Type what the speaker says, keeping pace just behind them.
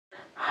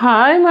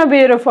Hi, my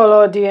beautiful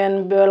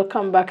audience.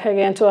 Welcome back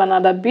again to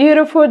another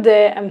beautiful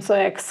day. I'm so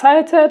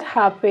excited,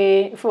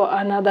 happy for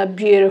another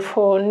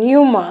beautiful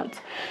new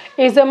month.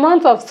 It's a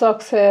month of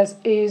success,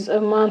 it's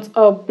a month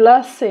of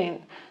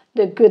blessing.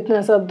 The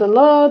goodness of the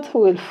Lord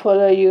will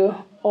follow you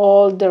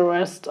all the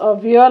rest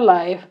of your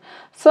life.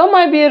 So,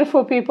 my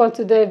beautiful people,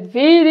 today's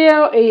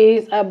video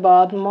is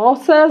about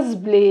Moses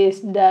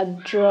Bliss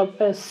that dropped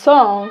a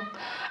song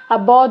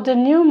about the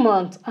new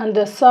month, and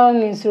the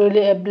song is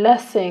really a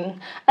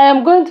blessing. I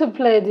am going to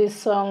play this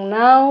song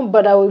now,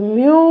 but I will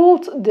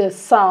mute the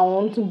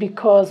sound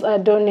because I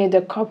don't need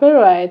the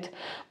copyright,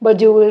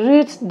 but you will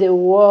read the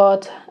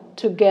word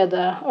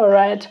together. All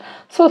right,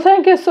 so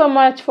thank you so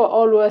much for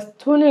always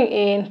tuning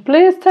in.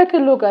 Please take a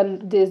look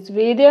at this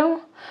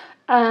video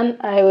and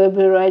I will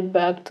be right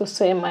back to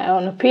say my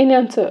own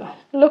opinion too.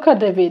 Look at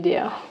the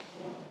video.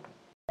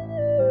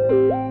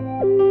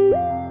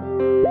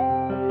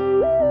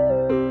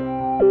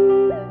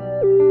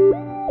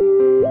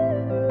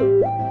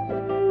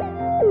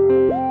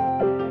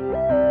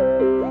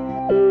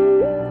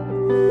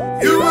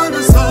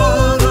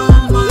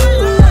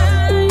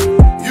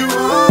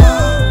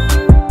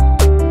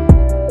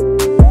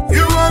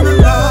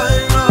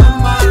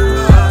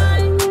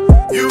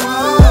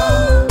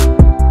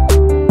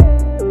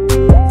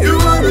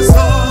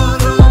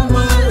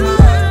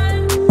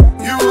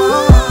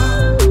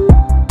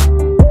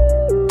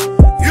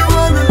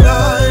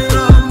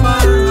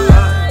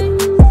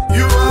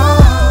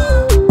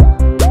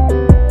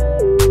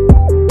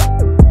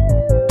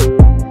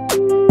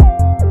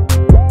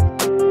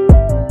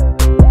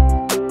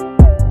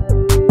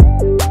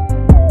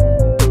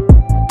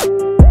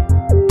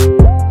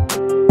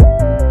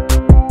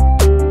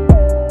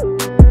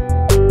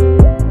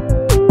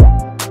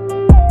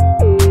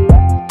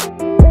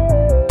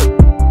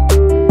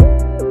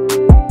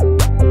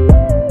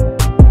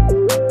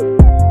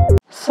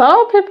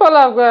 So, people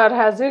of God,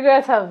 as you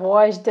guys have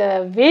watched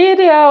the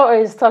video,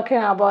 is talking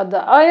about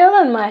the oil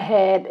on my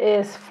head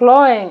is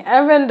flowing.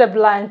 Even the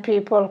blind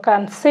people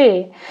can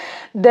see.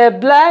 The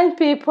blind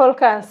people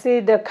can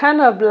see the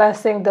kind of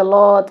blessing the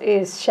Lord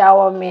is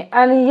showering me.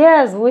 And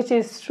yes, which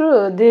is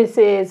true. This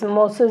is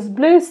Moses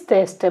Bliss'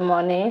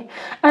 testimony.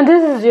 And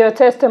this is your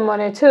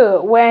testimony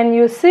too. When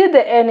you see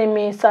the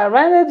enemy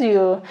surrounded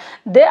you,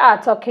 they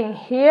are talking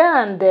here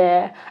and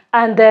there.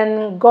 And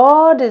then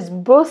God is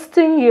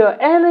boosting your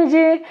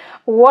energy,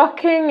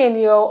 working in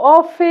your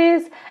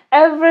office.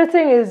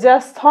 Everything is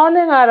just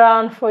turning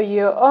around for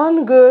your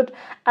own good.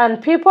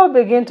 And people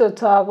begin to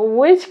talk,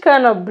 which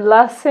kind of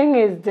blessing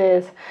is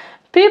this?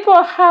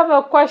 People have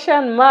a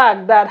question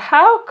mark that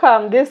how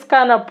come this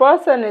kind of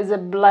person is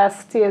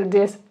blessed till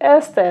this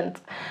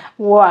extent?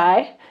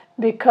 Why?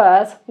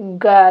 Because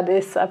God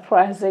is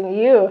surprising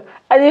you.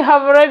 And you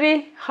have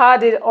already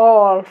heard it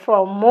all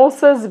from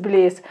Moses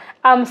Bliss.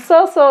 I'm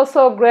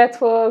so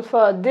grateful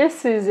for this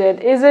season.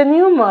 It's a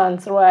new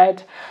month,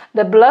 right?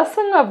 The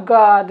blessing of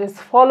God is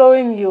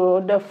following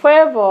you. The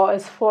favor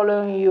is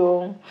following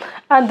you.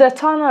 And the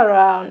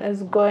turnaround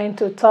is going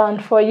to turn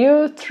for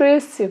you.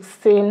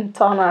 316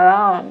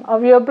 turnaround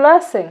of your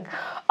blessing.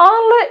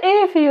 Only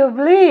if you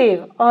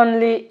believe.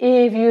 Only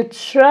if you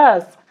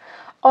trust.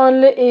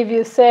 Only if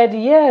you said,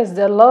 yes,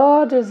 the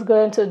Lord is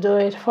going to do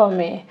it for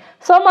me.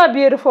 So, my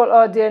beautiful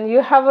audience,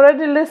 you have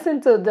already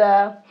listened to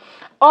the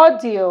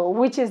audio,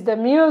 which is the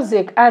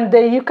music, and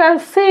you can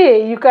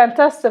see, you can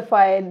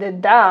testify the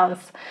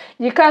dance.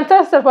 You can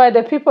testify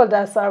the people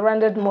that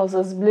surrounded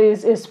Moses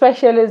Bliss,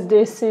 especially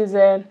this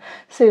season,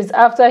 since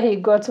after he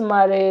got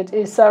married,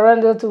 he's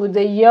surrounded with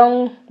the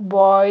young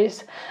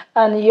boys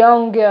and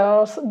young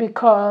girls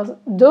because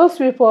those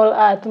people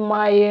are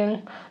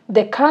admiring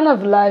the kind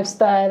of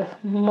lifestyle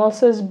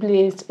Moses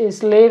Bliss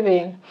is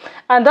living.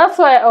 And that's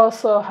why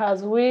also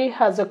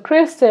as a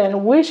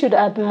Christian, we should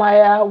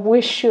admire,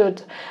 we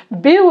should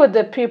be with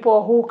the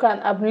people who can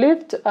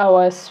uplift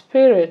our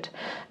spirit,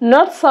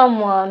 not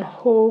someone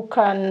who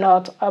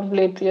cannot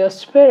uplift your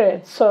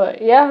spirit. So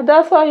yeah,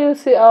 that's why you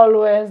see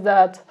always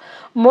that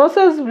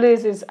Moses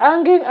Bliss is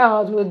hanging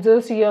out with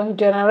this young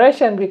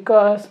generation,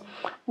 because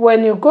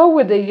when you go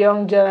with the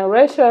young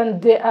generation,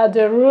 they are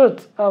the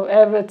root of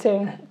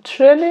everything.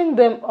 Training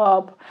them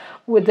up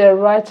with the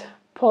right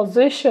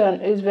position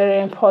is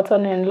very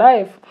important in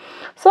life.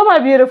 So, my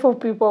beautiful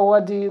people,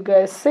 what do you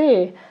guys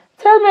say?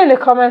 Tell me in the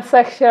comment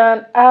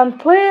section, and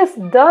please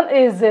don't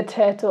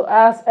hesitate to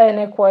ask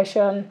any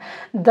question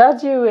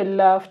that you would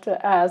love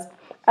to ask.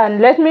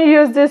 And let me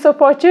use this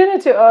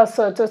opportunity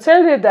also to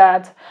tell you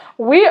that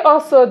we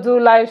also do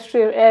live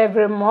stream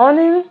every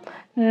morning,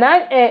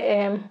 9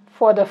 a.m.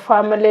 for the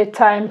family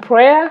time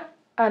prayer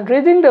and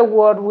reading the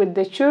word with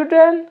the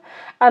children.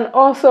 And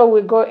also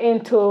we go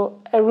into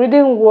a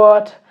reading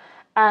word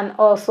and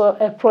also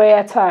a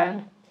prayer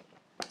time.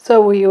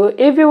 So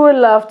if you would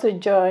love to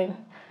join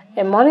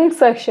a morning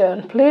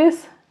section,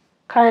 please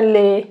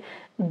kindly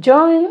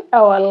join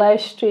our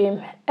live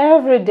stream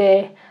every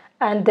day,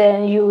 and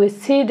then you will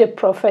see the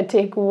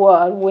prophetic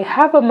word. We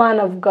have a man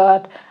of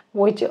God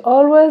which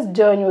always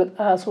join with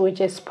us, which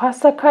is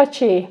Pastor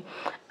Kachi.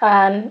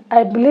 And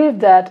I believe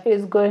that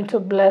is going to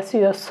bless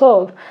your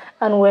soul.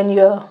 And when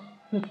your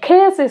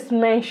case is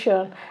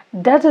mentioned,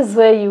 that is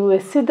where you will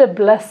see the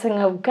blessing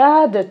of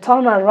God, the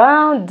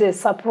turnaround, the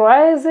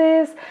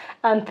surprises,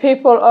 and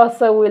people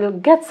also will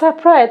get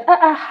surprised.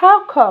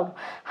 How come?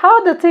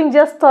 How the thing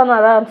just turn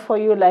around for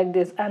you like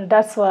this? And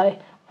that's why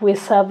we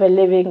serve a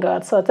living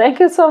God. So thank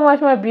you so much,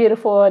 my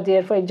beautiful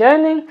audience, for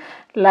joining.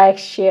 Like,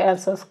 share, and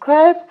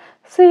subscribe.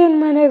 See you in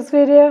my next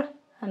video,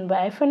 and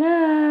bye for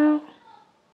now.